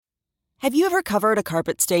Have you ever covered a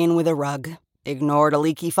carpet stain with a rug? Ignored a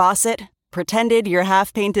leaky faucet? Pretended your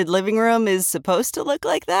half-painted living room is supposed to look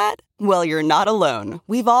like that? Well, you're not alone.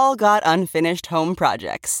 We've all got unfinished home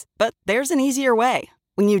projects. But there's an easier way.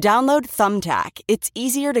 When you download Thumbtack, it's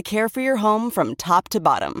easier to care for your home from top to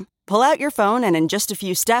bottom. Pull out your phone and in just a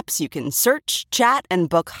few steps, you can search, chat,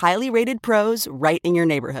 and book highly rated pros right in your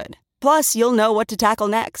neighborhood. Plus, you'll know what to tackle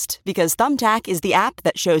next, because Thumbtack is the app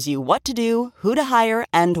that shows you what to do, who to hire,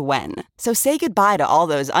 and when. So say goodbye to all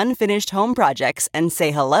those unfinished home projects and say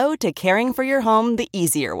hello to caring for your home the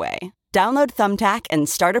easier way. Download Thumbtack and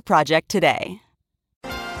start a project today.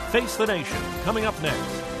 Face the Nation, coming up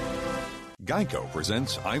next. Geico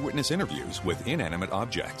presents eyewitness interviews with inanimate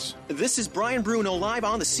objects. This is Brian Bruno live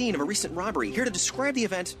on the scene of a recent robbery, here to describe the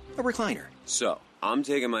event, a recliner. So, I'm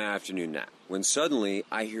taking my afternoon nap when suddenly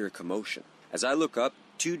I hear a commotion. As I look up,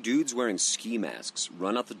 two dudes wearing ski masks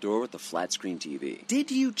run out the door with a flat-screen TV.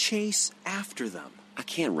 Did you chase after them? I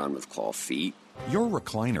can't run with claw feet. Your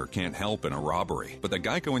recliner can't help in a robbery, but the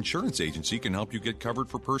Geico Insurance Agency can help you get covered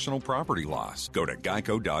for personal property loss. Go to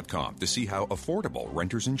geico.com to see how affordable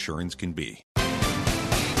renter's insurance can be.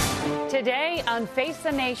 Today on Face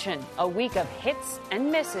the Nation, a week of hits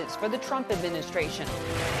and misses for the Trump administration,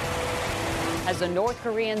 as the North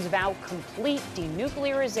Koreans vow complete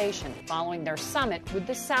denuclearization following their summit with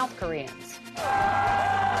the South Koreans.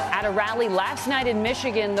 At a rally last night in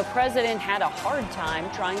Michigan, the president had a hard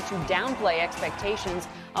time trying to downplay expectations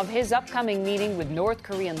of his upcoming meeting with North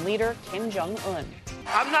Korean leader Kim Jong-un.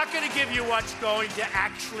 I'm not going to give you what's going to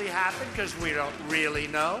actually happen because we don't really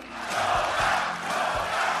know.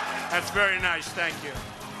 That's very nice, thank you.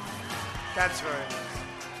 That's very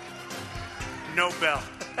nice. No bell.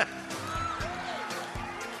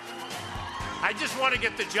 I just want to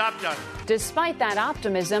get the job done. Despite that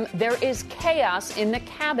optimism, there is chaos in the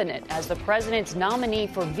cabinet as the president's nominee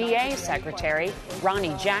for VA Secretary,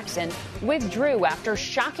 Ronnie Jackson, withdrew after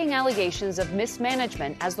shocking allegations of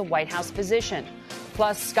mismanagement as the White House physician.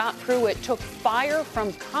 Plus, Scott Pruitt took fire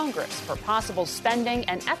from Congress for possible spending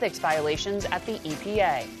and ethics violations at the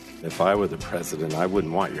EPA. If I were the president, I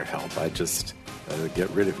wouldn't want your help. I'd just get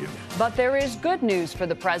rid of you. But there is good news for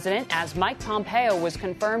the president as Mike Pompeo was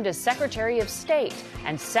confirmed as Secretary of State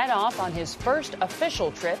and set off on his first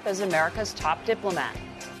official trip as America's top diplomat.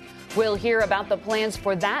 We'll hear about the plans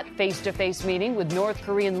for that face-to-face meeting with North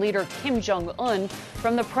Korean leader Kim Jong-un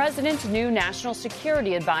from the president's new national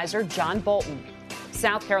security advisor, John Bolton.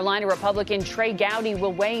 South Carolina Republican Trey Gowdy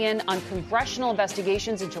will weigh in on congressional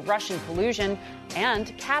investigations into Russian collusion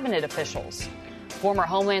and cabinet officials. Former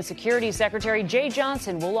Homeland Security Secretary Jay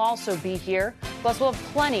Johnson will also be here. Plus, we'll have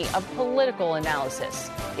plenty of political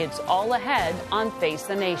analysis. It's all ahead on Face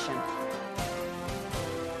the Nation.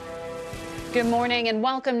 Good morning and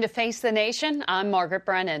welcome to Face the Nation. I'm Margaret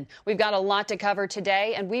Brennan. We've got a lot to cover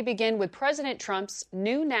today, and we begin with President Trump's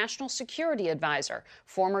new national security advisor,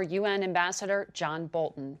 former UN Ambassador John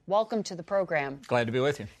Bolton. Welcome to the program. Glad to be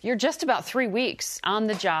with you. You're just about 3 weeks on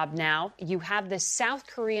the job now. You have this South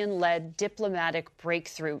Korean-led diplomatic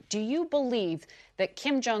breakthrough. Do you believe that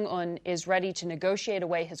Kim Jong-un is ready to negotiate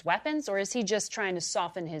away his weapons, or is he just trying to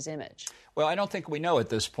soften his image? Well, I don't think we know at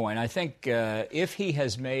this point. I think if he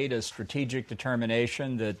has made a strategic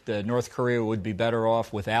determination that North Korea would be better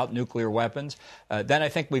off without nuclear weapons, then I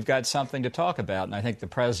think we've got something to talk about, and I think the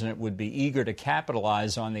president would be eager to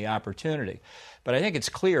capitalize on the opportunity. But I think it's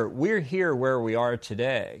clear we're here where we are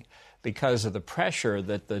today because of the pressure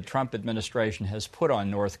that the Trump administration has put on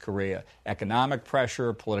North Korea. Economic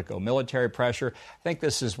pressure, politico-military pressure. I think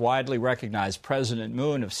this is widely recognized. President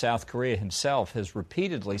Moon of South Korea himself has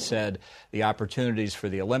repeatedly said the opportunities for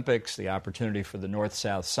the Olympics, the opportunity for the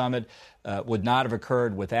North-South Summit would not have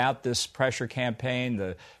occurred without this pressure campaign.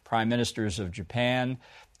 The prime ministers of Japan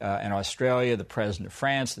and Australia, the president of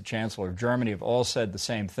France, the chancellor of Germany have all said the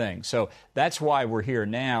same thing. So that's why we're here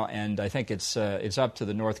now, and I think it's up to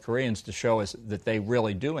the North Koreans to show us that they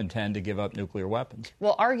really do intend to give up nuclear weapons.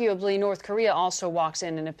 Well, arguably, North Korea also walks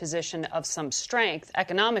in a position of some strength,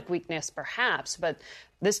 economic weakness perhaps, but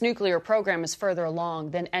this nuclear program is further along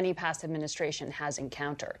than any past administration has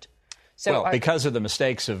encountered. So because of the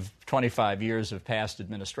mistakes of 25 years of past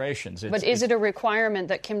administrations. But is it a requirement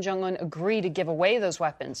that Kim Jong-un agree to give away those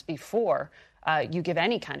weapons before you give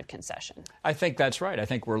any kind of concession? I think that's right. I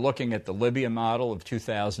think we're looking at the Libya model of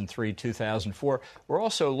 2003, 2004. We're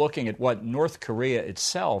also looking at what North Korea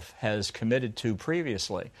itself has committed to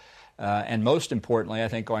previously. And most importantly, I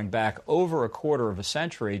think going back over a quarter of a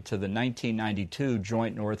century to the 1992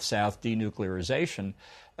 Joint North-South Denuclearization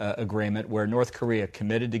Agreement, where North Korea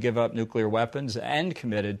committed to give up nuclear weapons and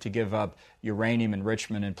committed to give up uranium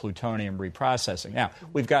enrichment and plutonium reprocessing. Now,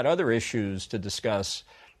 we've got other issues to discuss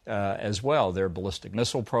as well. Their ballistic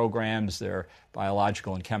missile programs, their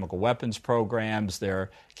biological and chemical weapons programs, their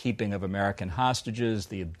keeping of American hostages,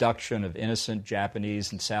 the abduction of innocent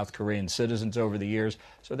Japanese and South Korean citizens over the years.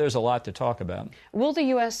 So there's a lot to talk about. Will the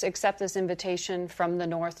U.S. accept this invitation from the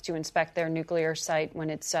North to inspect their nuclear site when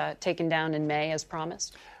it's taken down in May as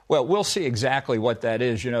promised? Well, we'll see exactly what that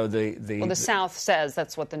is. You know, the South says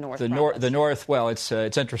that's what the North promised. The North, well, it's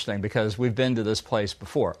interesting because we've been to this place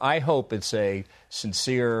before. I hope it's a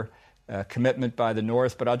sincere commitment by the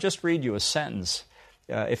North, but I'll just read you a sentence,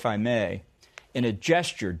 if I may. In a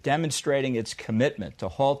gesture demonstrating its commitment to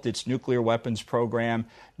halt its nuclear weapons program,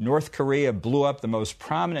 North Korea blew up the most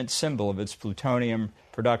prominent symbol of its plutonium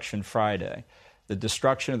production Friday. The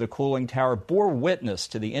destruction of the cooling tower bore witness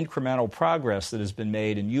to the incremental progress that has been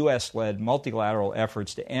made in U.S.-led multilateral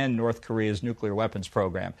efforts to end North Korea's nuclear weapons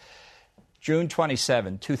program. June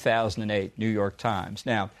 27, 2008, New York Times.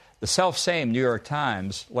 Now, the self-same New York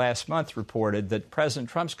Times last month reported that President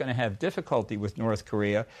Trump's going to have difficulty with North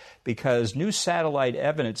Korea because new satellite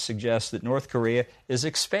evidence suggests that North Korea is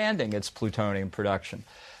expanding its plutonium production.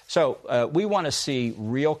 So we want to see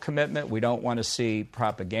real commitment. We don't want to see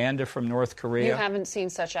propaganda from North Korea. You haven't seen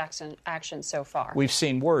such action so far. We've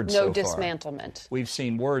seen words so far. No dismantlement. We've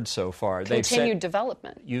seen words so far. Continued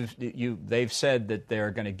development. They've said that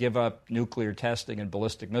they're going to give up nuclear testing and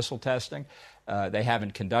ballistic missile testing. They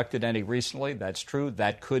haven't conducted any recently. That's true.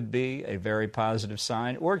 That could be a very positive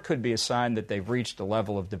sign, or it could be a sign that they've reached a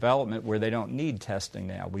level of development where they don't need testing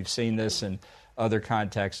now. We've seen this in other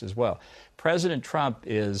contexts as well. President Trump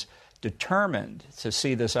is determined to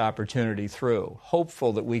see this opportunity through,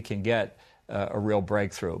 hopeful that we can get a real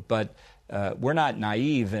breakthrough. But we're not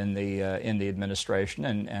naive in the administration,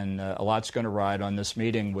 and a lot's going to ride on this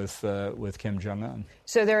meeting with Kim Jong-un.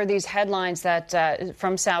 So there are these headlines that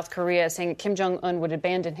from South Korea saying Kim Jong-un would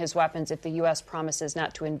abandon his weapons if the U.S. promises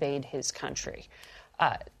not to invade his country.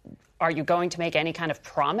 Are you going to make any kind of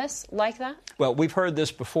promise like that? Well, we've heard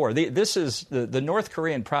this before. The North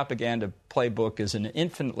Korean propaganda playbook is an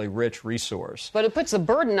infinitely rich resource. But it puts a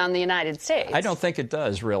burden on the United States. I don't think it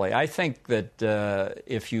does, really. I think that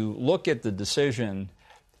if you look at the decision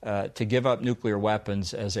to give up nuclear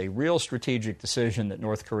weapons as a real strategic decision that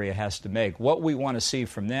North Korea has to make, what we want to see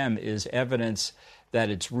from them is evidence that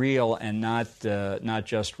it's real and not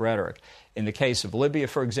just rhetoric. In the case of Libya,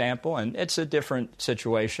 for example, and it's a different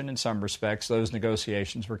situation in some respects, those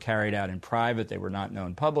negotiations were carried out in private. They were not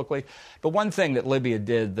known publicly. But one thing that Libya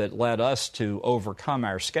did that led us to overcome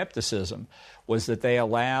our skepticism was that they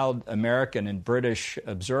allowed American and British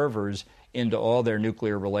observers into all their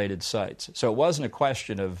nuclear-related sites. So it wasn't a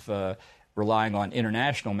question of relying on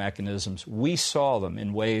international mechanisms. We saw them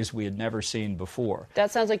in ways we had never seen before. That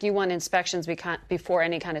sounds like you want inspections before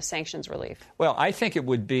any kind of sanctions relief. Well, I think it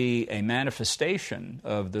would be a manifestation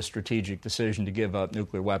of the strategic decision to give up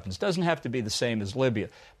nuclear weapons. It doesn't have to be the same as Libya,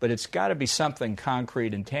 but it's got to be something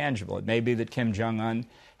concrete and tangible. It may be that Kim Jong-un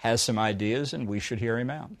has some ideas, and we should hear him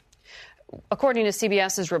out. According to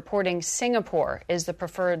CBS's reporting, Singapore is the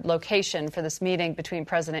preferred location for this meeting between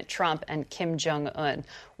President Trump and Kim Jong-un.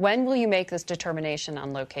 When will you make this determination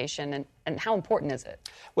on location, and how important is it?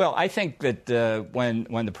 Well, I think that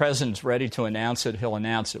when the president's ready to announce it, he'll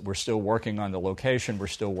announce it. We're still working on the location. We're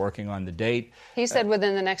still working on the date. He said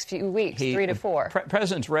within the next few weeks, 3 to 4. The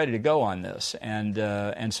president's ready to go on this,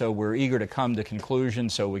 and so we're eager to come to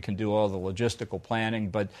conclusions so we can do all the logistical planning.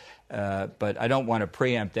 But I don't want to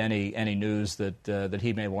preempt any news that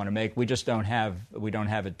he may want to make. We just don't have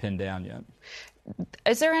it pinned down yet.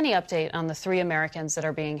 Is there any update on the 3 Americans that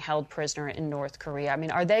are being held prisoner in North Korea? I mean,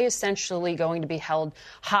 are they essentially going to be held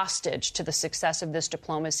hostage to the success of this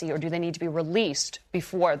diplomacy, or do they need to be released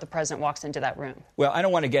before the president walks into that room? Well, I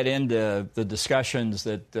don't want to get into the discussions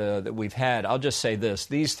that we've had. I'll just say this.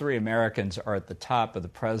 These 3 Americans are at the top of the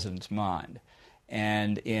president's mind.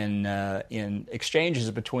 And in exchanges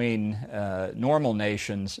between normal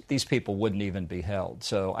nations, these people wouldn't even be held.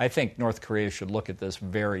 So I think North Korea should look at this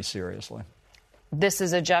very seriously. This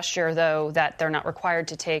is a gesture, though, that they're not required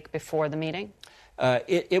to take before the meeting?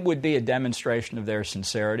 It would be a demonstration of their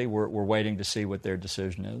sincerity. We're waiting to see what their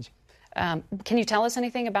decision is. Can you tell us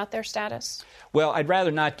anything about their status? Well, I'd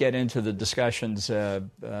rather not get into the discussions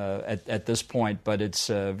at this point, but it's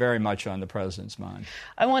very much on the president's mind.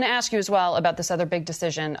 I want to ask you as well about this other big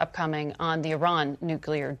decision upcoming on the Iran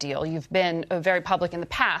nuclear deal. You've been very public in the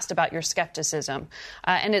past about your skepticism,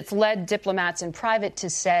 and it's led diplomats in private to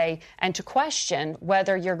say and to question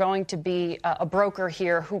whether you're going to be a broker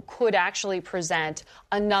here who could actually present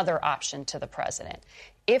another option to the president.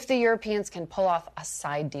 If the Europeans can pull off a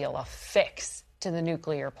side deal, a fix to the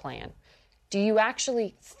nuclear plan, do you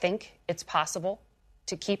actually think it's possible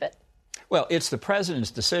to keep it? Well, it's the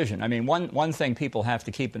president's decision. I mean, one thing people have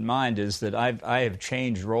to keep in mind is that I have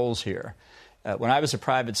changed roles here. When I was a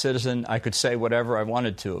private citizen, I could say whatever I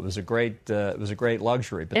wanted to. It was a great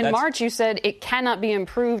luxury. But in March, you said it cannot be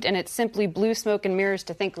improved, and it's simply blue smoke and mirrors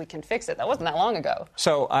to think we can fix it. That wasn't that long ago.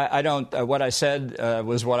 So I don't. What I said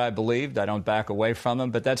was what I believed. I don't back away from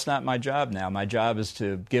them. But that's not my job now. My job is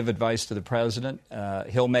to give advice to the president.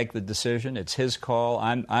 He'll make the decision. It's his call.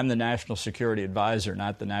 I'm the national security advisor,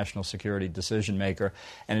 not the national security decision maker.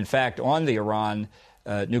 And in fact, on the Iran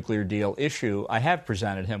nuclear deal issue, I have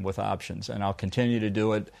presented him with options, and I'll continue to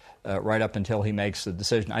do it right up until he makes the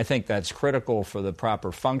decision. I think that's critical for the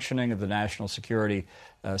proper functioning of the national security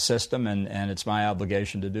system, and it's my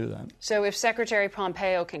obligation to do that. So if Secretary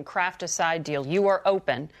Pompeo can craft a side deal, you are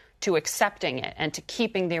open to accepting it and to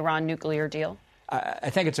keeping the Iran nuclear deal? I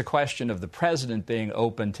think it's a question of the president being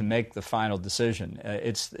open to make the final decision.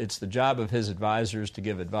 It's the job of his advisors to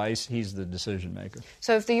give advice. He's the decision maker.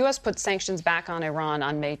 So if the U.S. puts sanctions back on Iran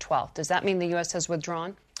on May 12th, does that mean the U.S. has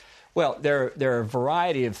withdrawn? Well, there are a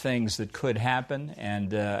variety of things that could happen,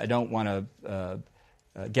 and I don't want to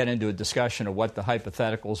get into a discussion of what the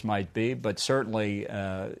hypotheticals might be, but certainly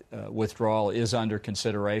withdrawal is under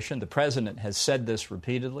consideration. The president has said this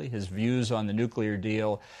repeatedly. His views on the nuclear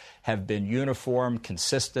deal have been uniform,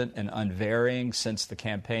 consistent, and unvarying since the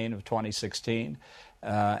campaign of 2016,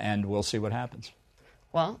 and we'll see what happens.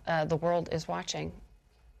 Well, the world is watching.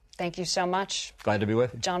 Thank you so much. Glad to be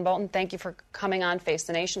with you. John Bolton, thank you for coming on Face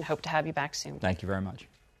the Nation. Hope to have you back soon. Thank you very much.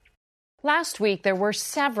 Last week, there were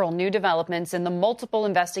several new developments in the multiple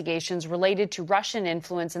investigations related to Russian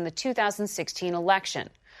influence in the 2016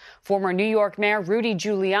 election. Former New York Mayor Rudy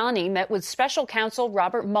Giuliani met with special counsel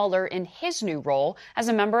Robert Mueller in his new role as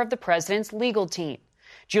a member of the president's legal team.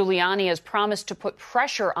 Giuliani has promised to put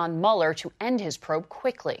pressure on Mueller to end his probe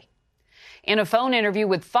quickly. In a phone interview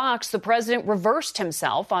with Fox, the president reversed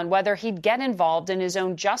himself on whether he'd get involved in his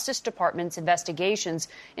own Justice Department's investigations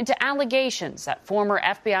into allegations that former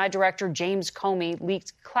FBI Director James Comey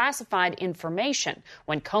leaked classified information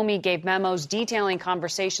when Comey gave memos detailing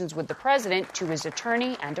conversations with the president to his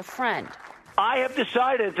attorney and a friend. I have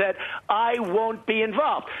decided that I won't be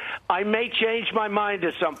involved. I may change my mind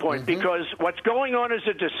at some point because what's going on is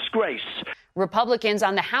a disgrace. Republicans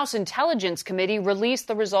on the House Intelligence Committee released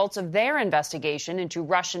the results of their investigation into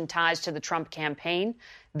Russian ties to the Trump campaign.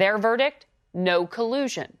 Their verdict? No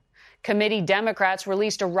collusion. Committee Democrats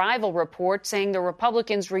released a rival report saying the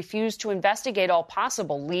Republicans refused to investigate all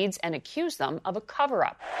possible leads and accused them of a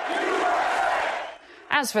cover-up.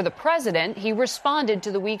 As for the president, he responded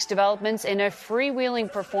to the week's developments in a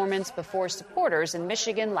freewheeling performance before supporters in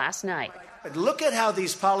Michigan last night. Look at how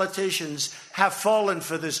these politicians have fallen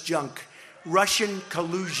for this junk. Russian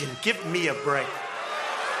collusion. Give me a break.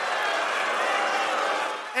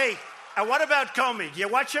 Hey, and what about Comey? Do you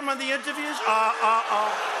watch him on the interviews?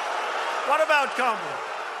 What about Comey?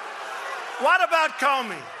 What about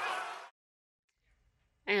Comey?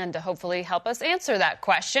 And to hopefully help us answer that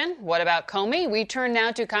question, what about Comey? We turn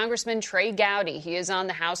now to Congressman Trey Gowdy. He is on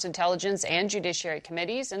the House Intelligence and Judiciary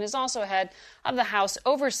Committees and is also head of the House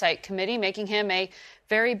Oversight Committee, making him a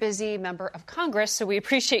very busy member of Congress. So we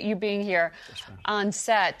appreciate you being here on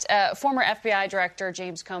set. Former FBI Director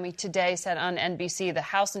James Comey today said on NBC the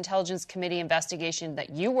House Intelligence Committee investigation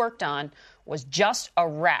that you worked on was just a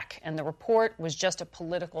wreck and the report was just a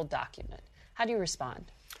political document. How do you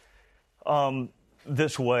respond?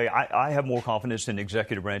 This way, I have more confidence in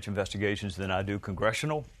executive branch investigations than I do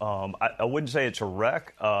congressional. I wouldn't say it's a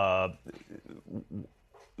wreck.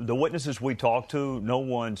 The witnesses we talked to, no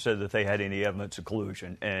one said that they had any evidence of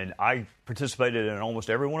collusion. And I participated in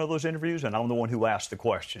almost every one of those interviews, and I'm the one who asked the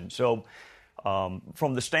question. So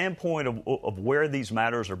from the standpoint of where these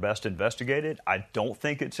matters are best investigated, I don't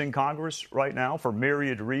think it's in Congress right now for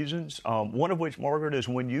myriad reasons, one of which, Margaret, is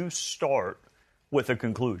when you start with a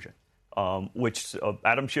conclusion. Which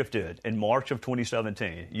Adam Schiff did in March of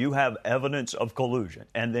 2017. You have evidence of collusion,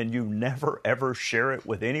 and then you never, ever share it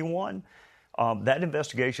with anyone. That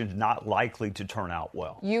investigation is not likely to turn out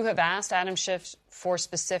well. You have asked Adam Schiff for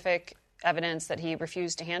specific evidence that he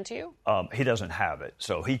refused to hand to you? He doesn't have it,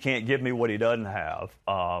 so he can't give me what he doesn't have.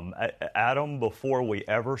 Adam, before we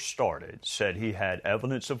ever started, said he had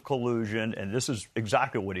evidence of collusion, and this is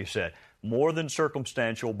exactly what he said, more than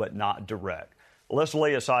circumstantial but not direct. Let's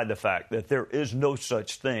lay aside the fact that there is no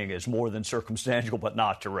such thing as more than circumstantial but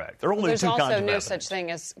not direct. There are only two kinds of evidence. There's also no such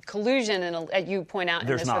thing as collusion, you point out in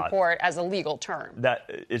this report, as a legal term.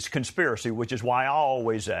 It's conspiracy, which is why I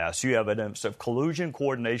always ask, you have evidence of collusion,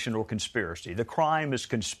 coordination, or conspiracy. The crime is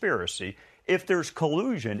conspiracy. If there's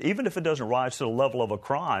collusion, even if it doesn't rise to the level of a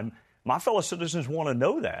crime, my fellow citizens want to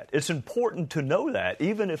know that. It's important to know that,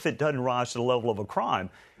 even if it doesn't rise to the level of a crime.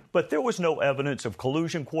 But there was no evidence of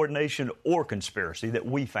collusion, coordination, or conspiracy that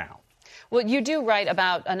we found. Well, you do write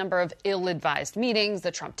about a number of ill-advised meetings,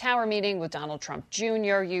 the Trump Tower meeting with Donald Trump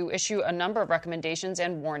Jr. You issue a number of recommendations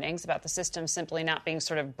and warnings about the system simply not being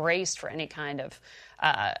sort of braced for any kind of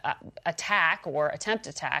attack or attempt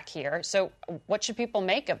attack here. So what should people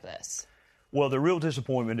make of this? Well, the real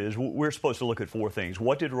disappointment is we're supposed to look at four things.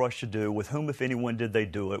 What did Russia do? With whom, if anyone, did they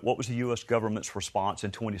do it? What was the U.S. government's response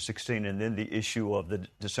in 2016? And then the issue of the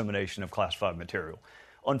dissemination of classified material.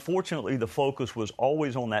 Unfortunately, the focus was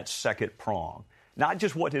always on that second prong. Not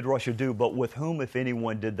just what did Russia do, but with whom, if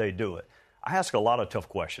anyone, did they do it? I ask a lot of tough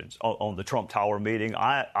questions on the Trump Tower meeting.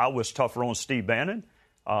 I was tougher on Steve Bannon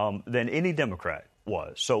than any Democrat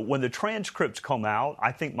was. So when the transcripts come out,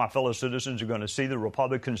 I think my fellow citizens are going to see the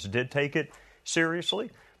Republicans did take it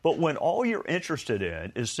seriously. But when all you're interested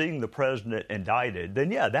in is seeing the president indicted,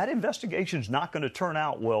 then, yeah, that investigation's not going to turn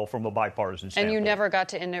out well from a bipartisan standpoint. And you never got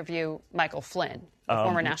to interview Michael Flynn, the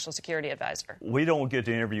former national security advisor. We don't get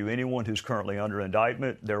to interview anyone who's currently under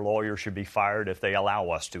indictment. Their lawyer should be fired if they allow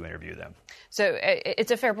us to interview them. So it's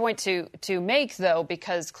a fair point to make, though,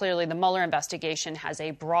 because clearly the Mueller investigation has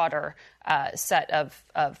a broader set of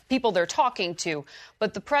people they're talking to.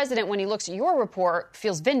 But the president, when he looks at your report,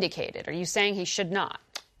 feels vindicated. Are you saying he should not?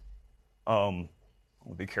 I'll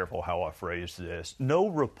be careful how I phrase this. No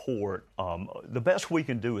report, the best we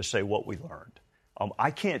can do is say what we learned.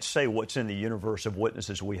 I can't say what's in the universe of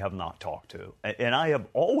witnesses we have not talked to. And I have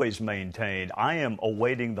always maintained I am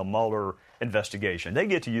awaiting the Mueller investigation. They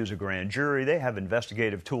get to use a grand jury. They have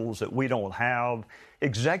investigative tools that we don't have.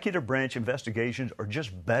 Executive branch investigations are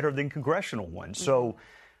just better than congressional ones. So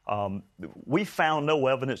we found no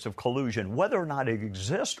evidence of collusion. Whether or not it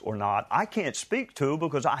exists or not, I can't speak to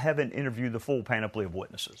because I haven't interviewed the full panoply of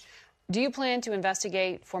witnesses. Do you plan to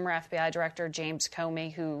investigate former FBI Director James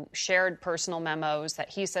Comey, who shared personal memos that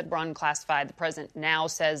he said were unclassified? The president now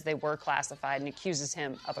says they were classified and accuses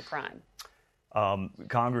him of a crime.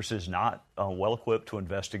 Congress is not well-equipped to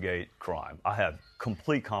investigate crime. I have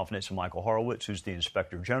complete confidence in Michael Horowitz, who's the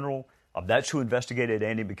Inspector General. That's who investigated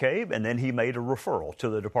Andy McCabe, and then he made a referral to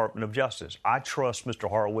the Department of Justice. I trust Mr.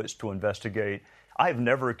 Horowitz to investigate. I have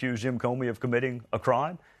never accused Jim Comey of committing a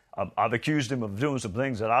crime. I've accused him of doing some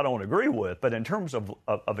things that I don't agree with. But in terms of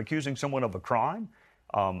accusing someone of a crime,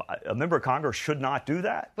 a member of Congress should not do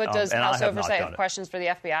that. But does House Oversight have questions for the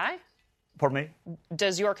FBI? Pardon me?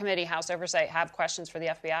 Does your committee, House Oversight, have questions for the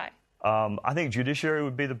FBI? I think Judiciary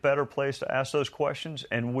would be the better place to ask those questions,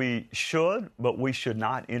 and we should, but we should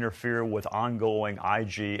not interfere with ongoing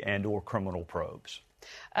IG and or criminal probes.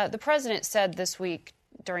 The president said this week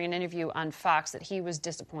during an interview on Fox that he was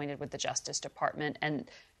disappointed with the Justice Department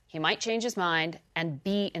and he might change his mind and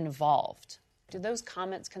be involved. Do those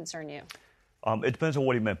comments concern you? It depends on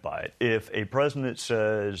what he meant by it. If a president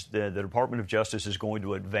says that the Department of Justice is going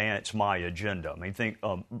to advance my agenda, I think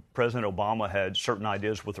President Obama had certain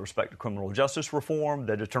ideas with respect to criminal justice reform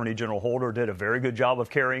that Attorney General Holder did a very good job of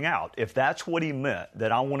carrying out. If that's what he meant,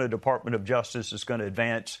 that I want a Department of Justice that's going to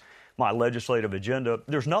advance my legislative agenda,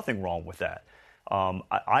 there's nothing wrong with that.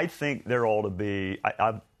 I think there ought to be,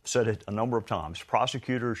 I've said it a number of times,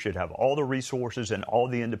 prosecutors should have all the resources and all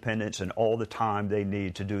the independence and all the time they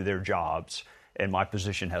need to do their jobs, and my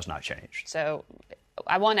position has not changed. So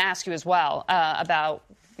I want to ask you as well about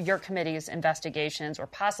your committee's investigations or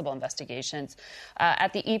possible investigations.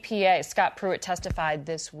 At the EPA, Scott Pruitt testified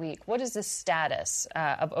this week. What is the status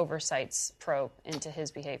of Oversight's probe into his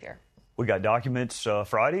behavior? We got documents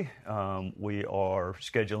Friday. We are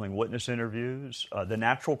scheduling witness interviews. The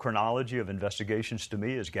natural chronology of investigations to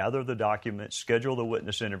me is gather the documents, schedule the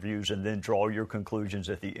witness interviews, and then draw your conclusions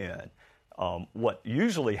at the end. What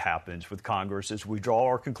usually happens with Congress is we draw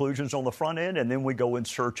our conclusions on the front end, and then we go in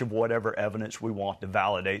search of whatever evidence we want to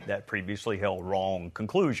validate that previously held wrong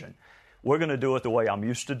conclusion. We're going to do it the way I'm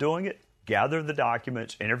used to doing it. Gather the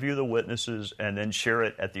documents, interview the witnesses, and then share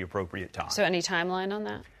it at the appropriate time. So any timeline on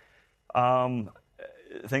that?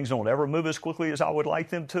 things don't ever move as quickly as I would like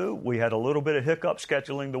them to. We had a little bit of hiccup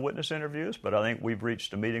scheduling the witness interviews, but I think we've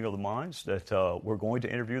reached a meeting of the minds that we're going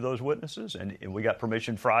to interview those witnesses, and we got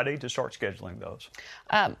permission Friday to start scheduling those.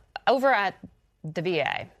 Over at the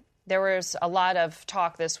VA, there was a lot of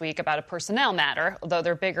talk this week about a personnel matter, although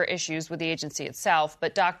there are bigger issues with the agency itself.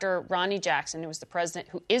 But Dr. Ronny Jackson, who is the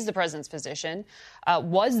president's physician,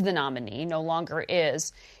 was the nominee, no longer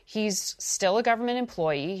is. He's still a government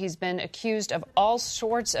employee. He's been accused of all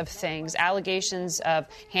sorts of things, allegations of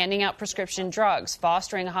handing out prescription drugs,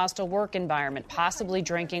 fostering a hostile work environment, possibly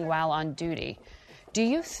drinking while on duty. Do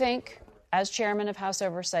you think, as chairman of House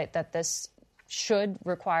Oversight, that this should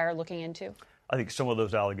require looking into? I think some of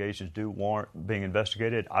those allegations do warrant being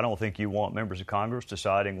investigated. I don't think you want members of Congress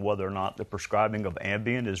deciding whether or not the prescribing of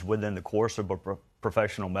Ambien is within the course of a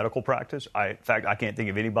professional medical practice. In fact, I can't think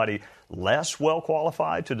of anybody less well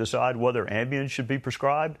qualified to decide whether Ambien should be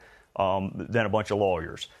prescribed than a bunch of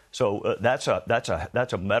lawyers. So that's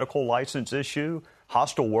a medical license issue.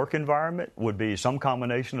 Hostile work environment would be some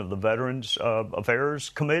combination of the Veterans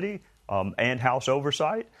Affairs Committee and House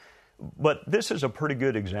Oversight. But this is a pretty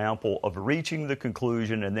good example of reaching the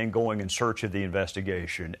conclusion and then going in search of the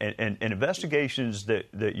investigation. And investigations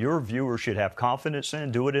that your viewers should have confidence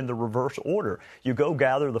in, do it in the reverse order. You go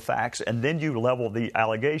gather the facts and then you level the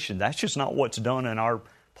allegation. That's just not what's done in our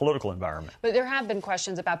political environment. But there have been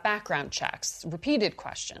questions about background checks, repeated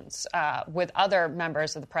questions with other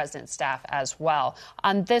members of the president's staff as well.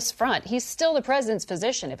 On this front, he's still the president's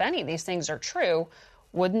physician. If any of these things are true,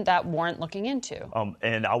 wouldn't that warrant looking into?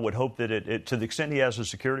 And I would hope that it, to the extent he has a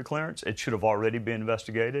security clearance, it should have already been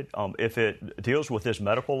investigated. If it deals with this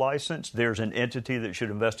medical license, there's an entity that should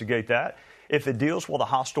investigate that. If it deals with a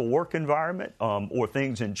hostile work environment or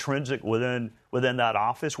things intrinsic within that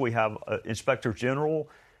office, we have Inspector General.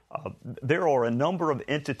 There are a number of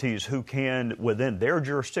entities who can, within their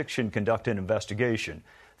jurisdiction, conduct an investigation.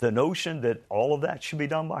 The notion that all of that should be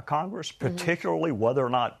done by Congress, particularly whether or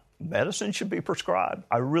not medicine should be prescribed,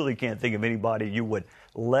 I really can't think of anybody you would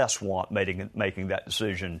less want making that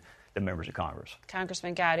decision than members of Congress.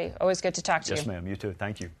 Congressman Gowdy, always good to talk to you. Yes, ma'am. You too.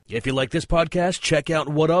 Thank you. If you like this podcast, check out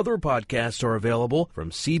what other podcasts are available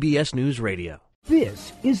from CBS News Radio.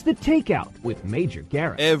 This is The Takeout with Major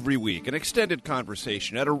Garrett. Every week, an extended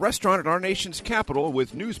conversation at a restaurant in our nation's capital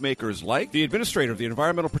with newsmakers like the administrator of the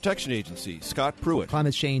Environmental Protection Agency, Scott Pruitt.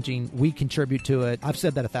 Climate's changing. We contribute to it. I've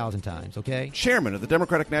said that 1,000 times, okay? Chairman of the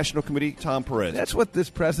Democratic National Committee, Tom Perez. That's what this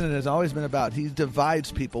president has always been about. He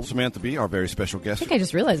divides people. Samantha Bee, our very special guest. I think I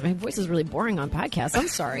just realized my voice is really boring on podcasts. I'm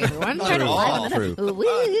sorry, everyone.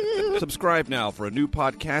 Subscribe now for a new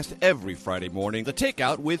podcast every Friday morning. The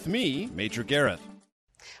Takeout with me, Major Garrett.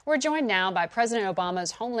 We're joined now by President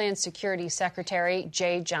Obama's Homeland Security Secretary,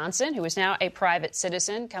 Jeh Johnson, who is now a private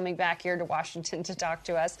citizen, coming back here to Washington to talk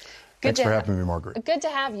to us. Thanks for having me, Margaret. Good to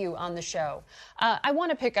have you on the show. I want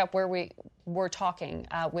to pick up where we were talking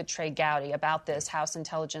with Trey Gowdy about this House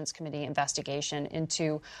Intelligence Committee investigation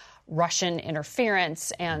into Russian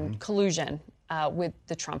interference and collusion with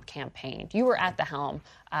the Trump campaign. You were at the helm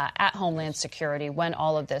at Homeland Security when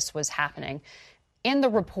all of this was happening. In the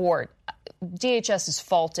report, DHS is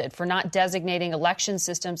faulted for not designating election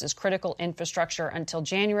systems as critical infrastructure until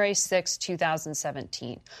January 6,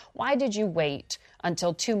 2017. Why did you wait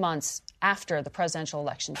until 2 months after the presidential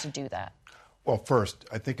election to do that? Well, first,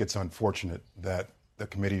 I think it's unfortunate that the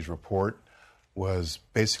committee's report was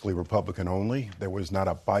basically Republican only. There was not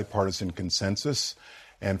a bipartisan consensus.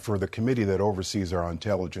 And for the committee that oversees our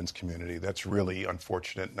intelligence community, that's really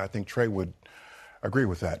unfortunate. And I think Trey would agree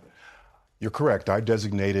with that. You're correct. I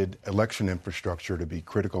designated election infrastructure to be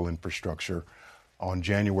critical infrastructure on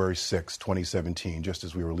January 6, 2017, just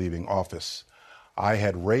as we were leaving office. I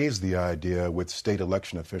had raised the idea with state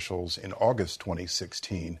election officials in August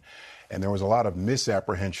 2016, and there was a lot of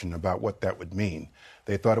misapprehension about what that would mean.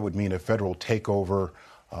 They thought it would mean a federal takeover,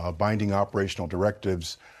 binding operational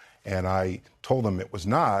directives, and I told them it was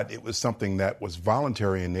not. It was something that was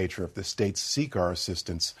voluntary in nature if the states seek our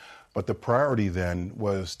assistance. But the priority then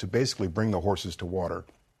was to basically bring the horses to water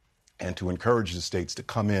and to encourage the states to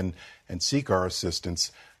come in and seek our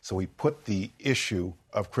assistance. So we put the issue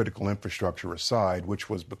of critical infrastructure aside, which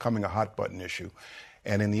was becoming a hot button issue.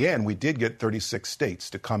 And in the end, we did get 36 states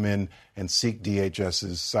to come in and seek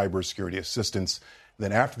DHS's cybersecurity assistance.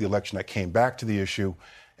 Then after the election, I came back to the issue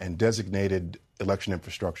and designated election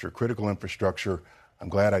infrastructure, critical infrastructure. I'm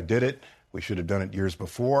glad I did it. We should have done it years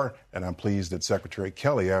before, and I'm pleased that Secretary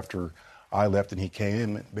Kelly, after I left and he came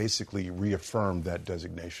in, basically reaffirmed that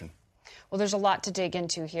designation. Well, there's a lot to dig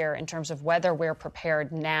into here in terms of whether we're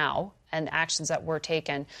prepared now and actions that were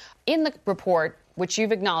taken. In the report, which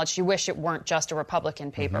you've acknowledged you wish it weren't just a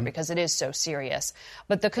Republican paper because it is so serious.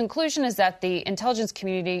 But the conclusion is that the intelligence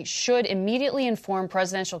community should immediately inform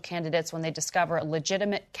presidential candidates when they discover a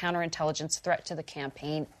legitimate counterintelligence threat to the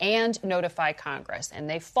campaign and notify Congress. And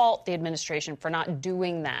they fault the administration for not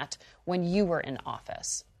doing that when you were in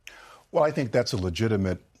office. Well, I think that's a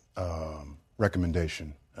legitimate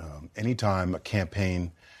recommendation. Anytime a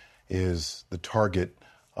campaign is the target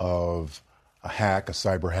of a hack, a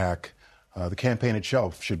cyber hack, the campaign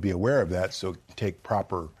itself should be aware of that, so take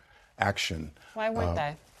proper action. Why weren't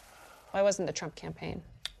they? Why wasn't the Trump campaign?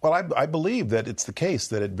 Well, I believe that it's the case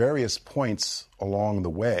that at various points along the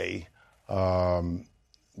way, the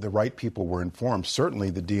right people were informed.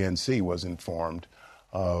 Certainly the DNC was informed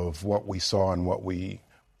of what we saw and what we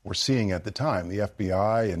were seeing at the time. The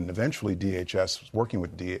FBI and eventually DHS was working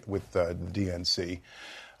with the DNC.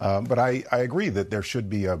 But I agree that there should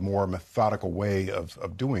be a more methodical way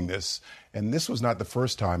of doing this. And this was not the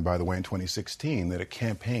first time, by the way, in 2016, that a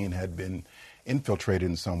campaign had been infiltrated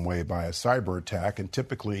in some way by a cyber attack. And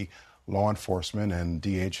typically, law enforcement and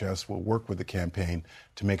DHS will work with the campaign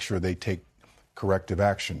to make sure they take corrective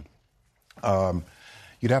action.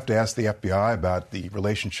 You'd have to ask the FBI about the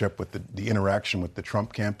relationship with the interaction with the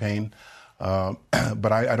Trump campaign.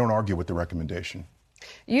 But I don't argue with the recommendation.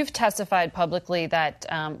 You've testified publicly that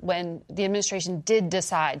when the administration did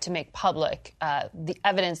decide to make public the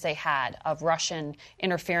evidence they had of Russian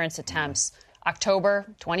interference attempts, October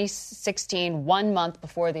 2016, 1 month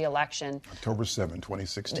before the election. October 7,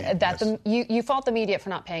 2016. That yes. You fault the media for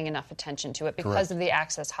not paying enough attention to it because Correct. of the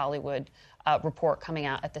Access Hollywood report coming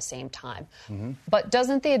out at the same time. But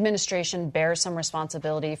doesn't the administration bear some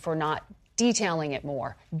responsibility for not detailing it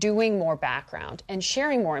more, doing more background, and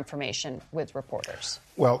sharing more information with reporters?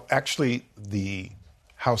 Well, actually, the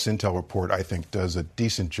House Intel report, I think, does a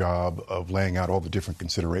decent job of laying out all the different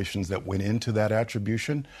considerations that went into that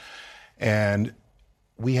attribution. And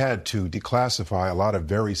we had to declassify a lot of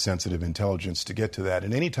very sensitive intelligence to get to that.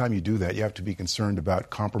 And anytime you do that, you have to be concerned about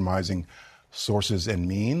compromising sources and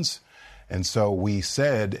means. And so we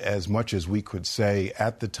said as much as we could say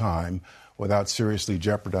at the time without seriously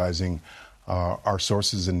jeopardizing our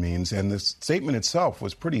sources and means. And the statement itself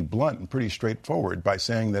was pretty blunt and pretty straightforward by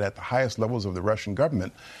saying that at the highest levels of the Russian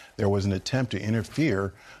government, there was an attempt to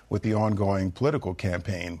interfere with the ongoing political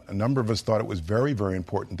campaign. A number of us thought it was very, very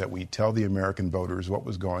important that we tell the American voters what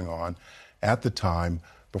was going on at the time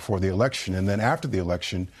before the election. And then after the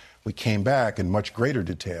election, we came back in much greater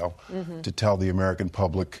detail to tell the American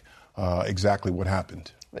public exactly what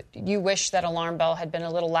happened. But you wish that alarm bell had been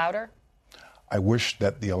a little louder? I wish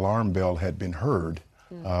that the alarm bell had been heard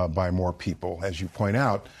by more people. As you point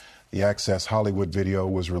out, the Access Hollywood video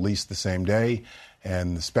was released the same day,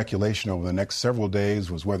 and the speculation over the next several days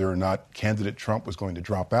was whether or not candidate Trump was going to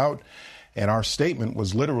drop out. And our statement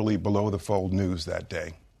was literally below the fold news that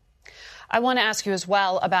day. I want to ask you as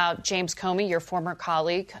well about James Comey, your former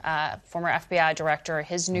colleague, former FBI director,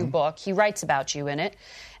 his new book. He writes about you in it.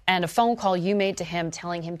 And a phone call you made to him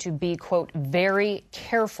telling him to be, quote, very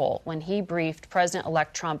careful when he briefed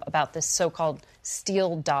President-elect Trump about this so-called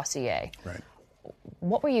Steele dossier. Right.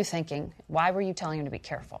 What were you thinking? Why were you telling him to be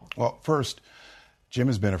careful? Well, first, Jim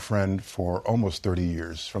has been a friend for almost 30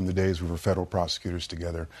 years, from the days we were federal prosecutors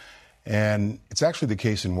together. And it's actually the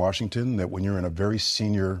case in Washington that when you're in a very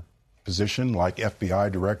senior position like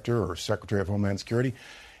FBI director or Secretary of Homeland Security,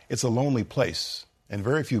 it's a lonely place. And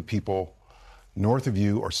very few people north of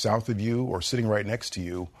you or south of you or sitting right next to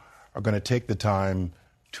you are going to take the time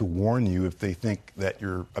to warn you if they think that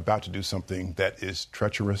you're about to do something that is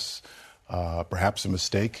treacherous, perhaps a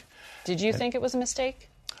mistake. Did you think it was a mistake?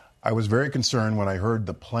 I was very concerned when I heard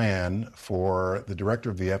the plan for the director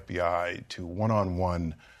of the FBI to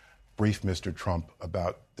one-on-one brief Mr. Trump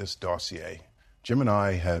about this dossier. Jim and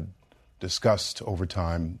I had discussed over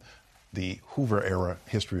time the Hoover-era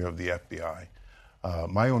history of the FBI.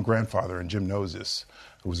 My own grandfather, and Jim knows this,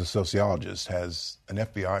 who was a sociologist, has an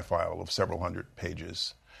FBI file of several hundred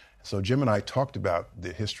pages. So Jim and I talked about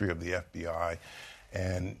the history of the FBI,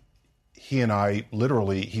 and he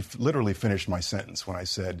literally finished my sentence when I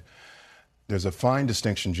said, there's a fine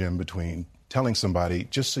distinction, Jim, between telling somebody,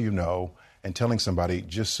 just so you know, and telling somebody,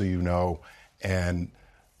 just so you know, and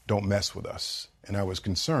don't mess with us. And I was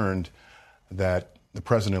concerned that the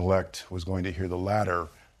president-elect was going to hear the latter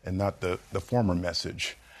and not the former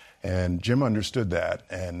message. And Jim understood that,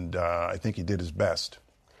 and I think he did his best.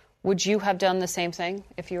 Would you have done the same thing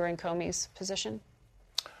if you were in Comey's position?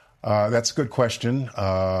 That's a good question.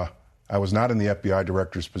 I was not in the FBI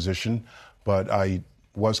director's position, but I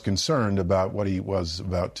was concerned about what he was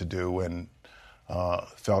about to do and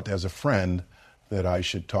felt as a friend that I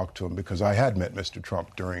should talk to him because I had met Mr.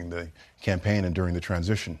 Trump during the campaign and during the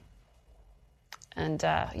transition. And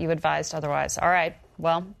you advised otherwise. All right.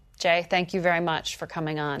 Well, Jay, thank you very much for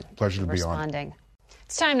coming on. Pleasure to be responding.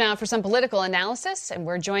 It's time now for some political analysis, and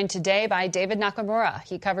we're joined today by David Nakamura.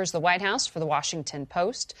 He covers the White House for the Washington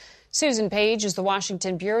Post. Susan Page is the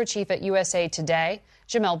Washington bureau chief at USA Today.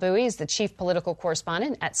 Jamelle Bouie is the chief political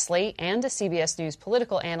correspondent at Slate and a CBS News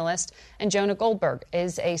political analyst. And Jonah Goldberg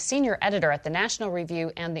is a senior editor at the National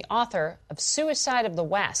Review and the author of Suicide of the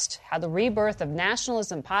West, How the Rebirth of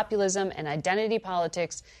Nationalism, Populism, and Identity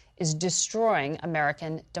Politics is Destroying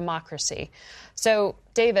American Democracy. So,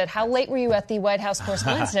 David, how late were you at the White House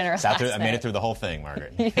Correspondents' Dinner last night? I made it through the whole thing,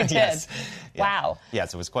 Margaret. You did? Yes. Yeah. Wow.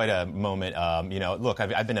 Yes, it was quite a moment. Look,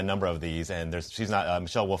 I've been in a number of these, and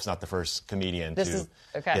Michelle Wolf's not the first comedian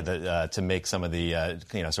to make some of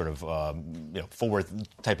the, forward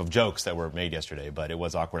type of jokes that were made yesterday, but it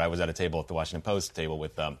was awkward. I was at a table at the Washington Post table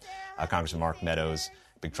with Congressman Mark Meadows,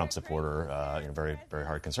 big Trump supporter, very, very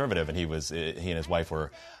hard conservative, and he and his wife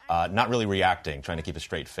were not really reacting, trying to keep a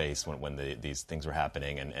straight face when these things were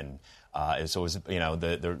happening, and so it was,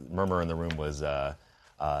 the murmur in the room was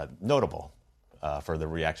notable for the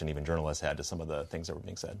reaction even journalists had to some of the things that were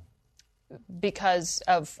being said. Because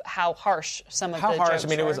of how harsh some of the jokes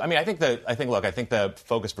were? I think the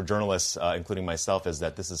focus for journalists, including myself, is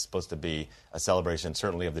that this is supposed to be a celebration,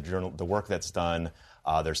 certainly of the work that's done.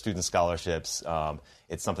 Their student scholarships.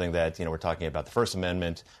 It's something that, we're talking about the First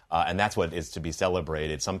Amendment, and that's what is to be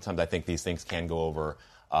celebrated. Sometimes I think these things can go over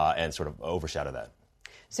and sort of overshadow that.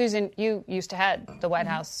 Susan, you used to head the White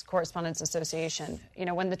House Correspondents Association.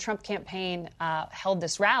 When the Trump campaign held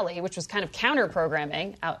this rally, which was kind of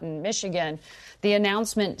counter-programming out in Michigan, the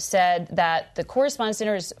announcement said that the Correspondents'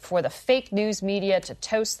 Dinner is for the fake news media to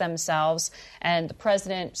toast themselves. And the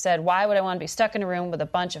president said, why would I want to be stuck in a room with a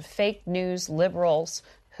bunch of fake news liberals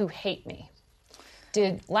who hate me?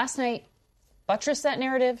 Did last night buttress that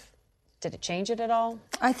narrative? Did it change it at all?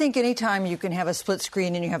 I think anytime you can have a split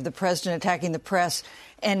screen and you have the president attacking the press,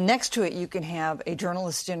 and next to it you can have a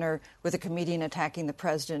journalist dinner with a comedian attacking the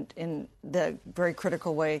president in the very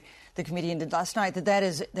critical way the comedian did last night, that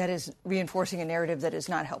is reinforcing a narrative that is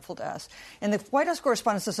not helpful to us. And the White House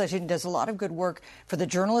Correspondents Association does a lot of good work for the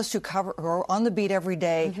journalists who are on the beat every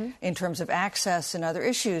day in terms of access and other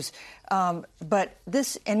issues. But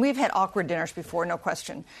we've had awkward dinners before, no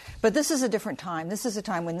question. But this is a different time. This is a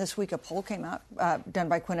time when this week a poll came out done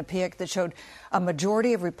by Quinnipiac that showed a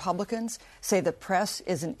majority of Republicans say the press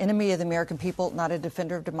is an enemy of the American people, not a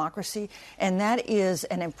defender of democracy. And that is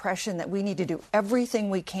an impression that we need to do everything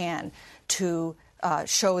we can to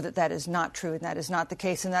show that is not true and that is not the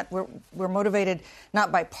case, and that we're motivated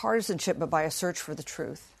not by partisanship but by a search for the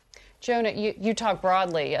truth. Jonah, you talk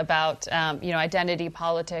broadly about identity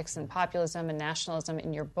politics and populism and nationalism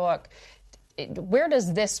in your book. Where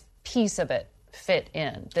does this piece of it fit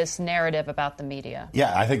in, this narrative about the media?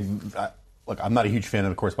 Yeah, I think, look, I'm not a huge fan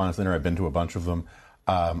of the Correspondents' Dinner. I've been to a bunch of them.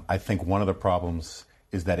 I think one of the problems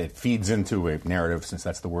is that it feeds into a narrative, since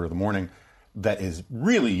that's the word of the morning, that is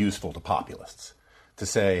really useful to populists. To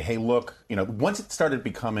say, hey, look, once it started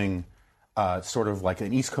becoming sort of like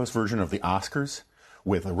an East Coast version of the Oscars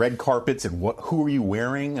with the red carpets and who are you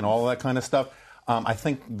wearing and all that kind of stuff, I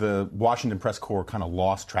think the Washington Press Corps kind of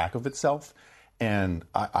lost track of itself. And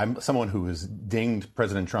I'm someone who has dinged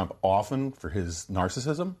President Trump often for his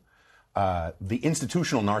narcissism. The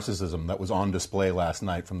institutional narcissism that was on display last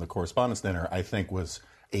night from the Correspondents' Dinner, I think, was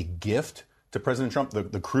a gift to President Trump.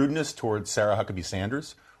 The crudeness towards Sarah Huckabee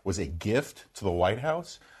Sanders was a gift to the White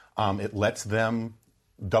House. It lets them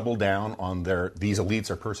double down on these elites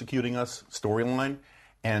are persecuting us storyline.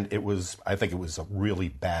 And I think it was a really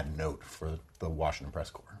bad note for the Washington Press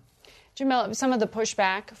Corps. Jamelle, some of the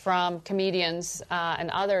pushback from comedians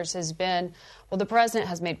and others has been, well, the president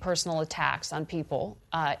has made personal attacks on people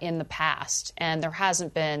in the past, and there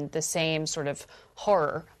hasn't been the same sort of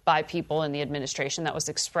horror by people in the administration that was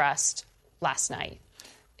expressed last night.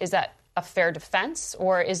 Is that a fair defense,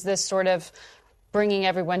 or is this sort of bringing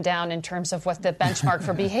everyone down in terms of what the benchmark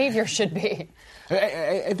for behavior should be?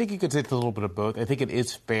 I think you could say it's a little bit of both. I think it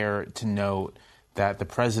is fair to note that the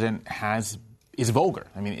president is vulgar.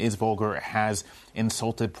 Is vulgar, has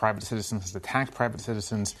insulted private citizens, has attacked private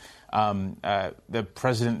citizens. The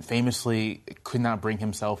president famously could not bring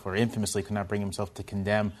himself, or infamously could not bring himself, to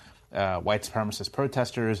condemn white supremacist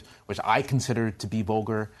protesters, which I consider to be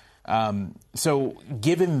vulgar. So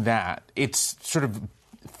given that, it's sort of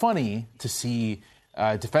funny to see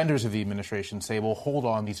defenders of the administration say, well, hold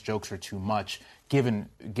on, these jokes are too much, given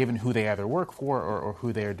who they either work for or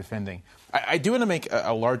who they are defending. I do want to make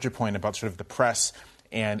a larger point about sort of the press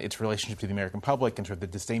and its relationship to the American public and sort of the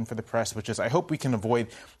disdain for the press, which is I hope we can avoid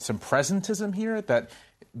some presentism here, that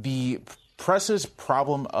the press's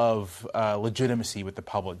problem of legitimacy with the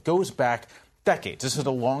public goes back decades. This is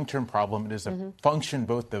a long-term problem. It is a function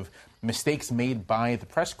both of mistakes made by the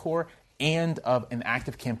press corps and of an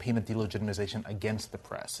active campaign of delegitimization against the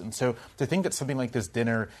press. And so to think that something like this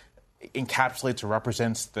dinner encapsulates or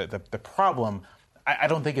represents the problem, I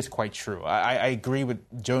don't think it's quite true. I agree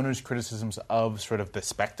with Jonah's criticisms of sort of the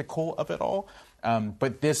spectacle of it all,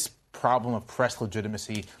 but this problem of press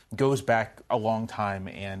legitimacy goes back a long time,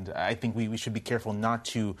 and I think we should be careful not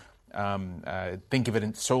to think of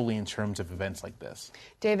it solely in terms of events like this.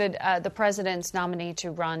 David, the president's nominee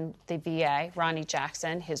to run the VA, Ronny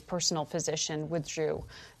Jackson, his personal physician, withdrew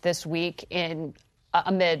this week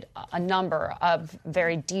amid a number of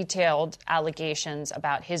very detailed allegations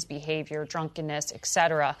about his behavior, drunkenness,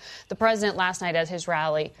 etc. The president last night at his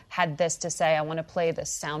rally had this to say. I want to play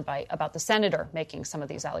this soundbite about the senator making some of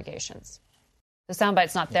these allegations. The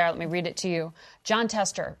soundbite's not there. Let me read it to you. Jon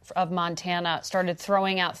Tester of Montana started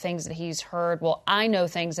throwing out things that he's heard. Well, I know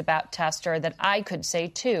things about Tester that I could say,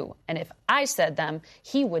 too. And if I said them,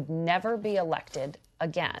 he would never be elected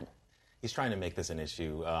again. He's trying to make this an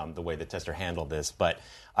issue, the way that Tester handled this. But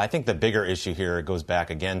I think the bigger issue here goes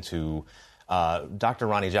back again to Dr.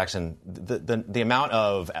 Ronny Jackson. The amount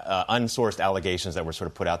of unsourced allegations that were sort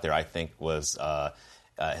of put out there, I think, was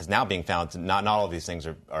is now being found. Not all of these things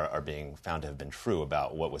are being found to have been true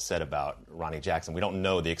about what was said about Ronny Jackson. We don't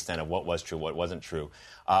know the extent of what was true, what wasn't true.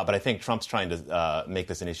 But I think Trump's trying to make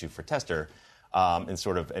this an issue for Tester.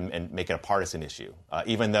 And make it a partisan issue.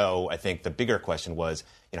 Even though I think the bigger question was,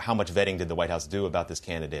 how much vetting did the White House do about this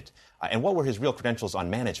candidate, and what were his real credentials on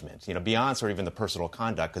management? Beyond sort of even the personal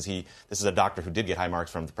conduct, because this is a doctor who did get high marks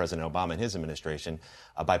from President Obama and his administration,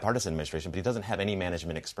 a bipartisan administration, but he doesn't have any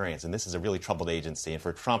management experience, and this is a really troubled agency. And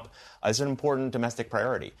for Trump, it's an important domestic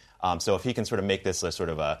priority. So if he can sort of make this a sort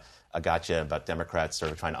of a gotcha about Democrats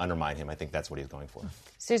sort of trying to undermine him, I think that's what he's going for.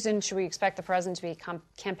 Susan, should we expect the president to be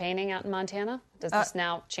campaigning out in Montana? Does this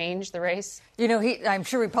now change the race? I'm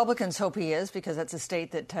sure Republicans hope he is, because that's a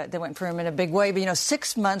state that went for him in a big way. But,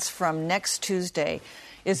 6 months from next Tuesday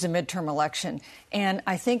is the midterm election. And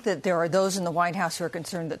I think that there are those in the White House who are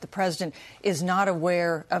concerned that the president is not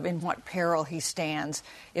aware of in what peril he stands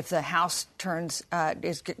if the House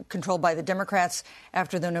is controlled by the Democrats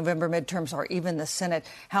after the November midterms, or even the Senate,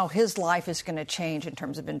 how his life is going to change in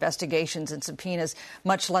terms of investigations and subpoenas,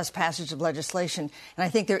 much less passage of legislation. And I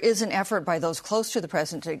think there is an effort by those close to the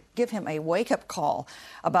president to give him a wake-up call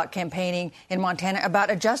about campaigning in Montana,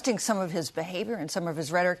 about adjusting some of his behavior and some of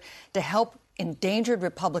his rhetoric to help endangered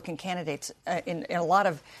Republican candidates in a lot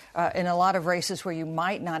of races where you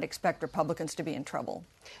might not expect Republicans to be in trouble.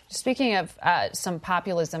 Speaking of some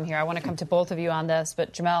populism here, I want to come to both of you on this,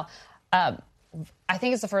 but Jamelle, I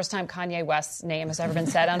think it's the first time Kanye West's name has ever been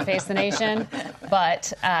said on Face the Nation,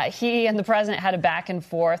 but he and the president had a back and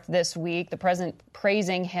forth this week, the president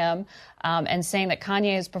praising him and saying that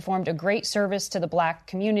Kanye has performed a great service to the black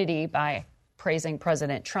community by praising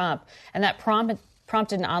President Trump, and that prompted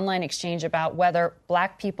an online exchange about whether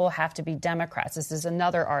black people have to be Democrats. This is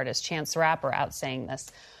another artist, Chance the Rapper, out saying this.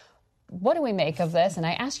 What do we make of this? And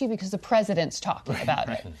I ask you because the president's talking about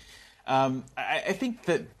it. I think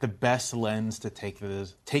that the best lens to take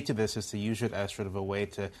to this is to use it as sort of a way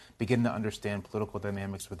to begin to understand political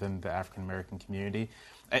dynamics within the African American community.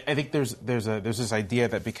 I think there's this idea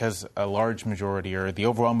that because a large majority or the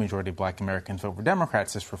overwhelming majority of black Americans vote for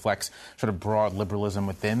Democrats, this reflects sort of broad liberalism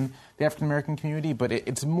within the African American community. But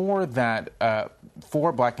it's more that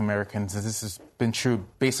for black Americans, as this has been true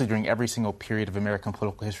basically during every single period of American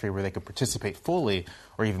political history where they could participate fully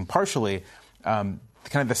or even partially, kind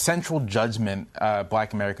of the central judgment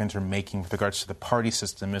black Americans are making with regards to the party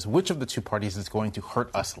system is which of the two parties is going to hurt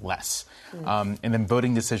us less. And then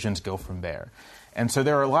voting decisions go from there. And so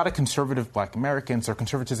there are a lot of conservative black Americans, or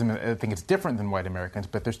conservatism, I think it's different than white Americans,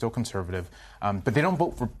 but they're still conservative. But they don't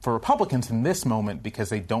vote for Republicans in this moment because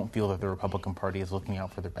they don't feel that the Republican Party is looking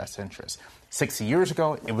out for their best interests. 60 years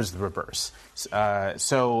ago, it was the reverse.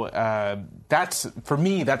 So that's, for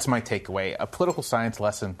me, that's my takeaway, a political science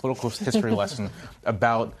lesson, political history lesson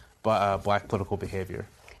about black political behavior.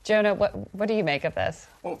 Jonah, what do you make of this?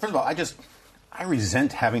 Well, first of all, I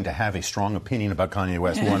resent having to have a strong opinion about Kanye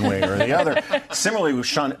West one way or the other. Similarly with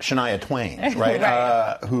Shania Twain,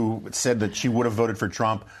 right? Who said that she would have voted for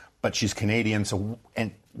Trump, but she's Canadian.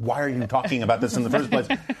 And why are you talking about this in the first place?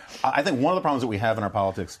 I think one of the problems that we have in our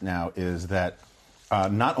politics now is that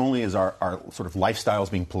not only is our sort of lifestyles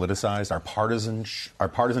being politicized, our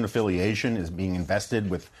partisan affiliation is being invested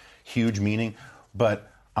with huge meaning, but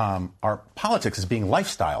our politics is being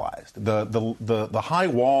lifestylized. The high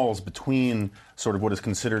walls between sort of what is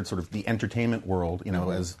considered sort of the entertainment world,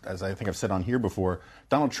 as I think I've said on here before,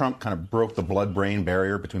 Donald Trump kind of broke the blood-brain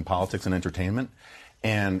barrier between politics and entertainment.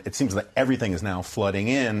 And it seems that everything is now flooding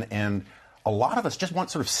in. And a lot of us just want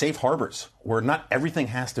sort of safe harbors where not everything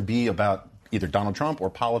has to be about either Donald Trump or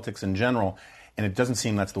politics in general. And it doesn't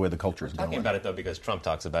seem that's the way the culture is going. Talking about it, though, because Trump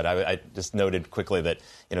talks about it, I just noted quickly that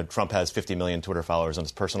Trump has 50 million Twitter followers on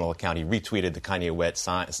his personal account. He retweeted the Kanye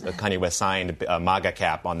West signed MAGA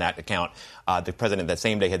cap on that account. The president that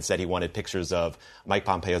same day had said he wanted pictures of Mike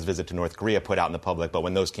Pompeo's visit to North Korea put out in the public. But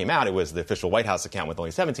when those came out, it was the official White House account with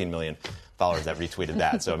only 17 million followers that retweeted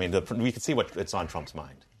that. So, I mean, we can see what's on Trump's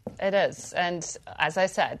mind. It is. And as I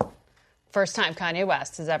said, first time Kanye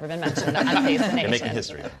West has ever been mentioned on Face the Nation. You're making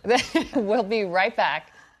history. We'll be right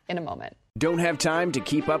back in a moment. Don't have time to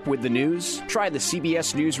keep up with the news? Try the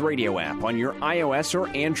CBS News Radio app on your iOS or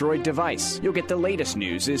Android device. You'll get the latest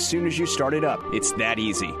news as soon as you start it up. It's that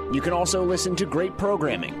easy. You can also listen to great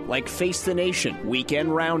programming like Face the Nation,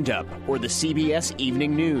 Weekend Roundup, or the CBS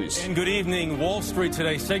Evening News. And good evening. Wall Street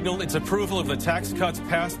today signaled its approval of the tax cuts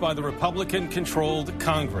passed by the Republican-controlled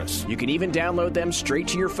Congress. You can even download them straight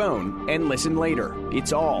to your phone and listen later.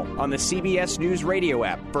 It's all on the CBS News Radio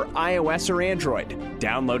app for iOS or Android.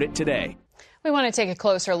 Download it today. We want to take a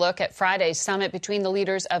closer look at Friday's summit between the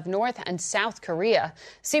leaders of North and South Korea.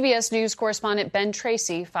 CBS News correspondent Ben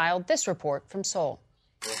Tracy filed this report from Seoul.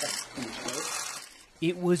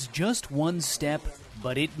 It was just one step,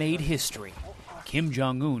 but it made history. Kim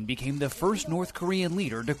Jong-un became the first North Korean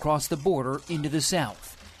leader to cross the border into the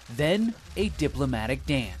South. Then, a diplomatic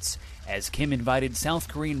dance, as Kim invited South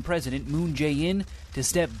Korean President Moon Jae-in to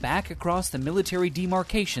step back across the military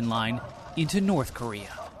demarcation line into North Korea.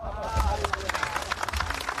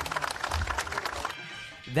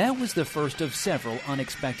 That was the first of several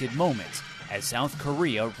unexpected moments as South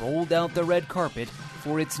Korea rolled out the red carpet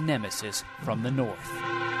for its nemesis from the north.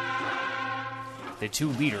 The two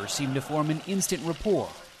leaders seemed to form an instant rapport.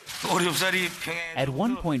 At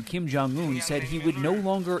one point, Kim Jong-un said he would no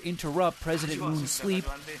longer interrupt President Moon's sleep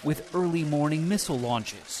with early morning missile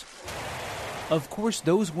launches. Of course,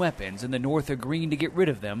 those weapons and the North agreeing to get rid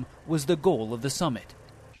of them was the goal of the summit.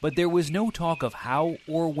 But there was no talk of how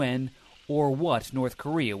or when or what North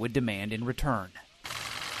Korea would demand in return.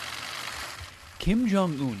 Kim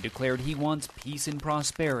Jong-un declared he wants peace and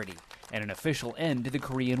prosperity and an official end to the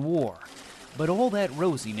Korean War. But all that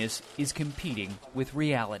rosiness is competing with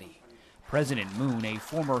reality. President Moon, a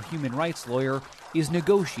former human rights lawyer, is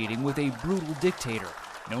negotiating with a brutal dictator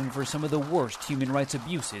known for some of the worst human rights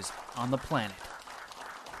abuses on the planet.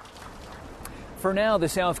 For now, the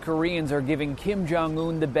South Koreans are giving Kim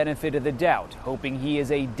Jong-un the benefit of the doubt, hoping he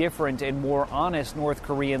is a different and more honest North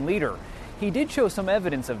Korean leader. He did show some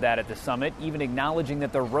evidence of that at the summit, even acknowledging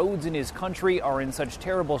that the roads in his country are in such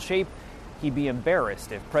terrible shape, he'd be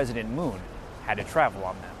embarrassed if President Moon had to travel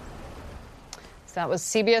on them. So that was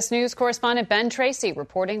CBS News correspondent Ben Tracy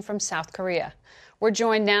reporting from South Korea. We're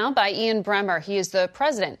joined now by Ian Bremmer. He is the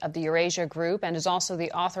president of the Eurasia Group and is also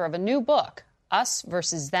the author of a new book, Us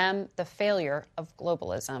versus Them, The Failure of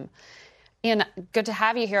Globalism. Ian, good to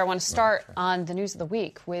have you here. I want to start on the news of the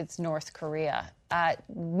week with North Korea.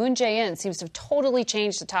 Moon Jae-in seems to have totally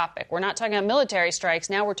changed the topic. We're not talking about military strikes.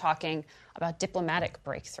 Now we're talking about diplomatic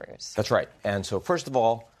breakthroughs. That's right. And so, first of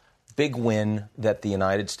all, big win that the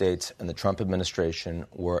United States and the Trump administration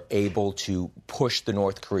were able to push the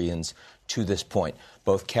North Koreans to this point,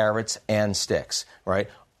 both carrots and sticks, right?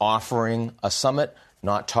 Offering a summit,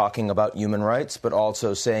 not talking about human rights, but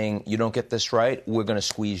also saying, you don't get this right, we're going to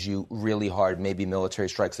squeeze you really hard, maybe military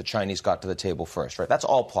strikes. The Chinese got to the table first, right? That's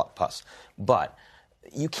all pus. But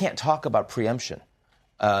you can't talk about preemption,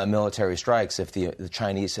 military strikes, if the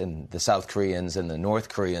Chinese and the South Koreans and the North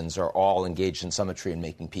Koreans are all engaged in summitry and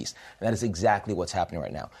making peace. And that is exactly what's happening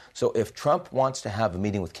right now. So if Trump wants to have a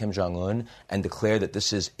meeting with Kim Jong-un and declare that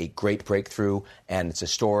this is a great breakthrough and it's a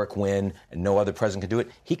historic win and no other president can do it,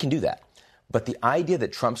 he can do that. But the idea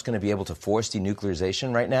that Trump's going to be able to force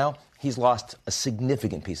denuclearization right now, he's lost a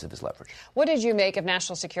significant piece of his leverage. What did you make of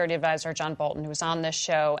National Security Advisor John Bolton, who was on this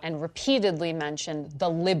show and repeatedly mentioned the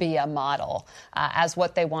Libya model as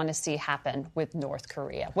what they want to see happen with North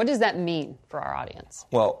Korea? What does that mean for our audience?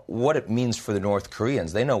 Well, what it means for the North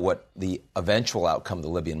Koreans, they know what the eventual outcome of the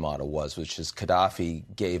Libyan model was, which is Gaddafi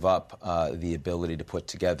gave up the ability to put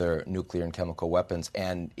together nuclear and chemical weapons,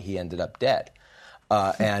 and he ended up dead.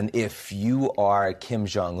 And if you are Kim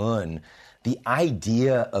Jong-un, the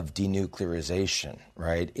idea of denuclearization,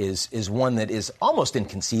 right, is one that is almost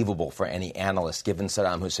inconceivable for any analyst, given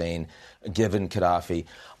Saddam Hussein, given Gaddafi,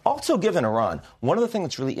 also given Iran. One of the things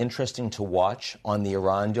that's really interesting to watch on the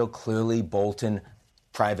Iran deal, clearly Bolton,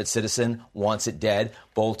 private citizen, wants it dead.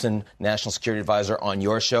 Bolton, National Security Advisor, on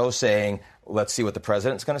your show saying, let's see what the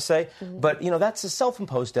president's going to say. Mm-hmm. But, that's a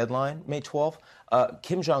self-imposed deadline, May 12th.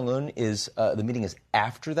 Kim Jong-un the meeting is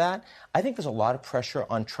after that. I think there's a lot of pressure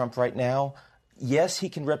on Trump right now. Yes, he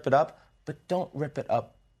can rip it up, but don't rip it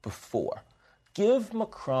up before. Give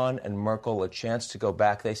Macron and Merkel a chance to go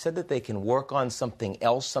back. They said that they can work on something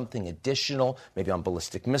else, something additional, maybe on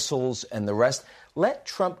ballistic missiles and the rest. Let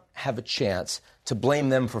Trump have a chance to blame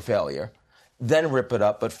them for failure, then rip it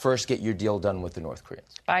up, but first get your deal done with the North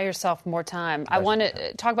Koreans. Buy yourself more time. I want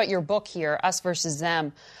to talk about your book here, Us versus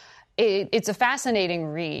Them. It's a fascinating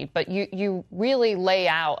read, but you really lay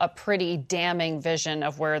out a pretty damning vision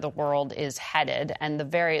of where the world is headed and the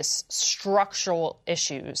various structural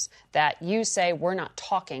issues that you say we're not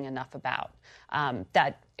talking enough about.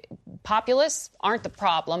 That populists aren't the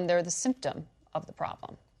problem, they're the symptom of the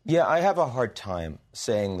problem. Yeah, I have a hard time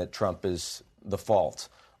saying that Trump is the fault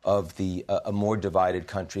of a more divided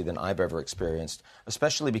country than I've ever experienced,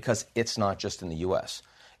 especially because it's not just in the U.S.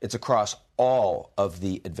 It's across all of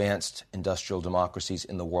the advanced industrial democracies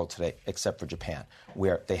in the world today, except for Japan,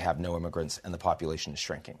 where they have no immigrants and the population is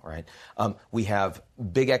shrinking, right? We have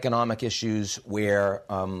big economic issues where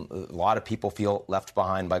a lot of people feel left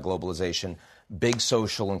behind by globalization, big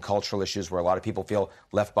social and cultural issues where a lot of people feel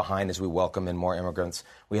left behind as we welcome in more immigrants.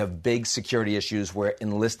 We have big security issues where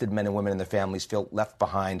enlisted men and women and their families feel left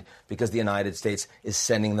behind because the United States is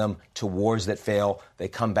sending them to wars that fail. They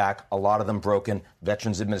come back, a lot of them broken.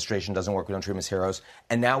 Veterans Administration doesn't work. We don't treat them as heroes.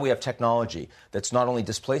 And now we have technology that's not only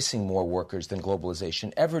displacing more workers than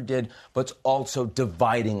globalization ever did, but it's also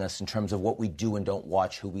dividing us in terms of what we do and don't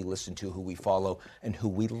watch, who we listen to, who we follow, and who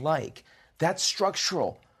we like. That's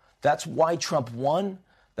structural. That's why Trump won.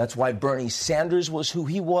 That's why Bernie Sanders was who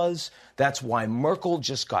he was. That's why Merkel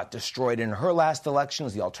just got destroyed in her last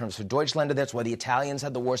elections, the Alternative for Deutschland. That's why the Italians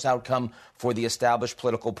had the worst outcome for the established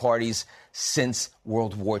political parties since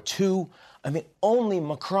World War II. I mean, only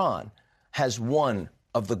Macron has one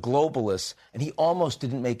of the globalists, and he almost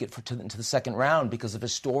didn't make it into the second round because of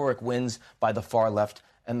historic wins by the far left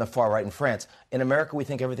and the far right in France. In America, we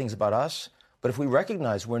think everything's about us. But if we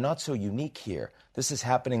recognize we're not so unique here, this is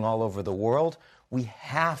happening all over the world, we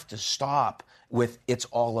have to stop with it's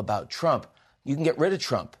all about Trump. You can get rid of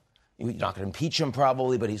Trump. You're not going to impeach him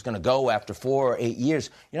probably, but he's going to go after 4 or 8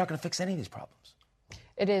 years. You're not going to fix any of these problems.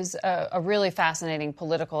 It is a really fascinating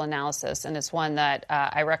political analysis, and it's one that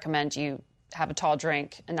I recommend you have a tall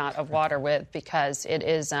drink and not of water with, because it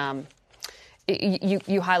is...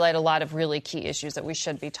 You highlight a lot of really key issues that we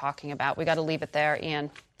should be talking about. We got to leave it there.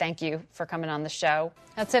 Ian, thank you for coming on the show.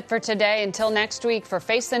 That's it for today. Until next week, for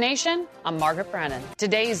Face the Nation, I'm Margaret Brennan.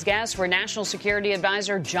 Today's guests were National Security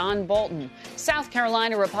Advisor John Bolton, South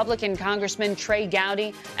Carolina Republican Congressman Trey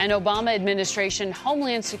Gowdy, and Obama administration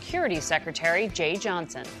Homeland Security Secretary Jeh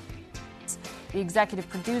Johnson. The executive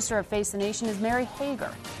producer of Face the Nation is Mary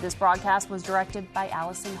Hager. This broadcast was directed by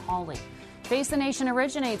Allison Hawley. Face the Nation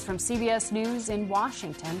originates from CBS News in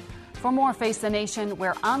Washington. For more Face the Nation,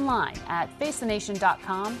 we're online at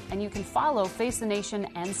facethenation.com, and you can follow Face the Nation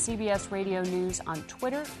and CBS Radio News on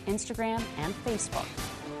Twitter, Instagram, and Facebook.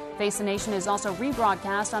 Face the Nation is also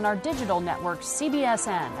rebroadcast on our digital network, CBSN,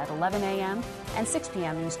 at 11 a.m. and 6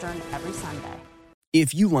 p.m. Eastern every Sunday.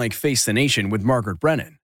 If you like Face the Nation with Margaret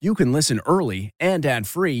Brennan, you can listen early and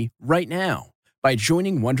ad-free right now by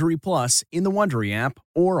joining Wondery Plus in the Wondery app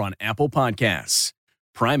or on Apple Podcasts.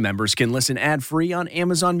 Prime members can listen ad-free on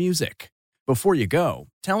Amazon Music. Before you go,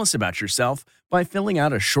 tell us about yourself by filling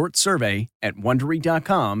out a short survey at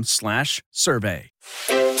Wondery.com/survey.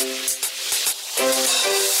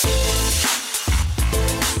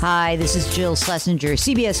 Hi, this is Jill Schlesinger,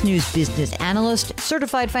 CBS News business analyst,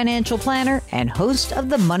 certified financial planner, and host of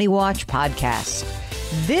the Money Watch podcast.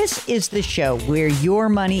 This is the show where your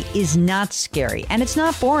money is not scary and it's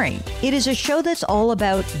not boring. It is a show that's all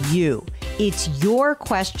about you. It's your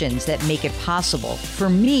questions that make it possible for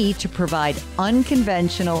me to provide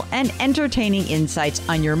unconventional and entertaining insights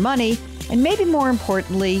on your money, and maybe more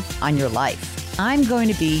importantly, on your life. I'm going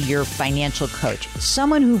to be your financial coach,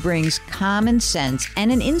 someone who brings common sense and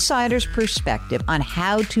an insider's perspective on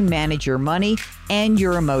how to manage your money and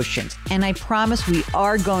your emotions. And I promise we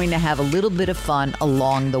are going to have a little bit of fun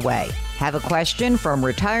along the way. Have a question from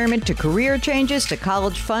retirement to career changes to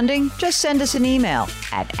college funding? Just send us an email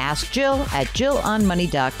at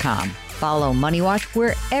AskJill@JillOnMoney.com. Follow Money Watch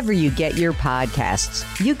wherever you get your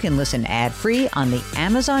podcasts. You can listen ad-free on the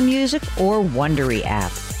Amazon Music or Wondery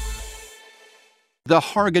app. The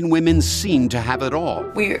Hargan women seemed to have it all.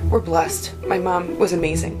 We were blessed. My mom was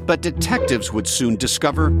amazing. But detectives would soon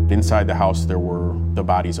discover inside the house there were the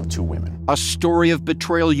bodies of 2 women. A story of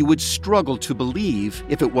betrayal you would struggle to believe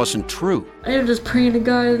if it wasn't true. I am just praying to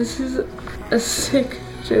God, this is a sick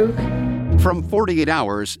joke. From 48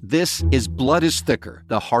 Hours, this is Blood is Thicker,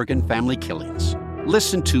 the Hargan family killings.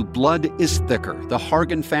 Listen to Blood is Thicker, the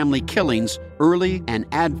Hargan family killings, early and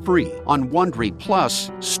ad-free on Wondery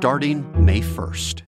Plus starting May 1st.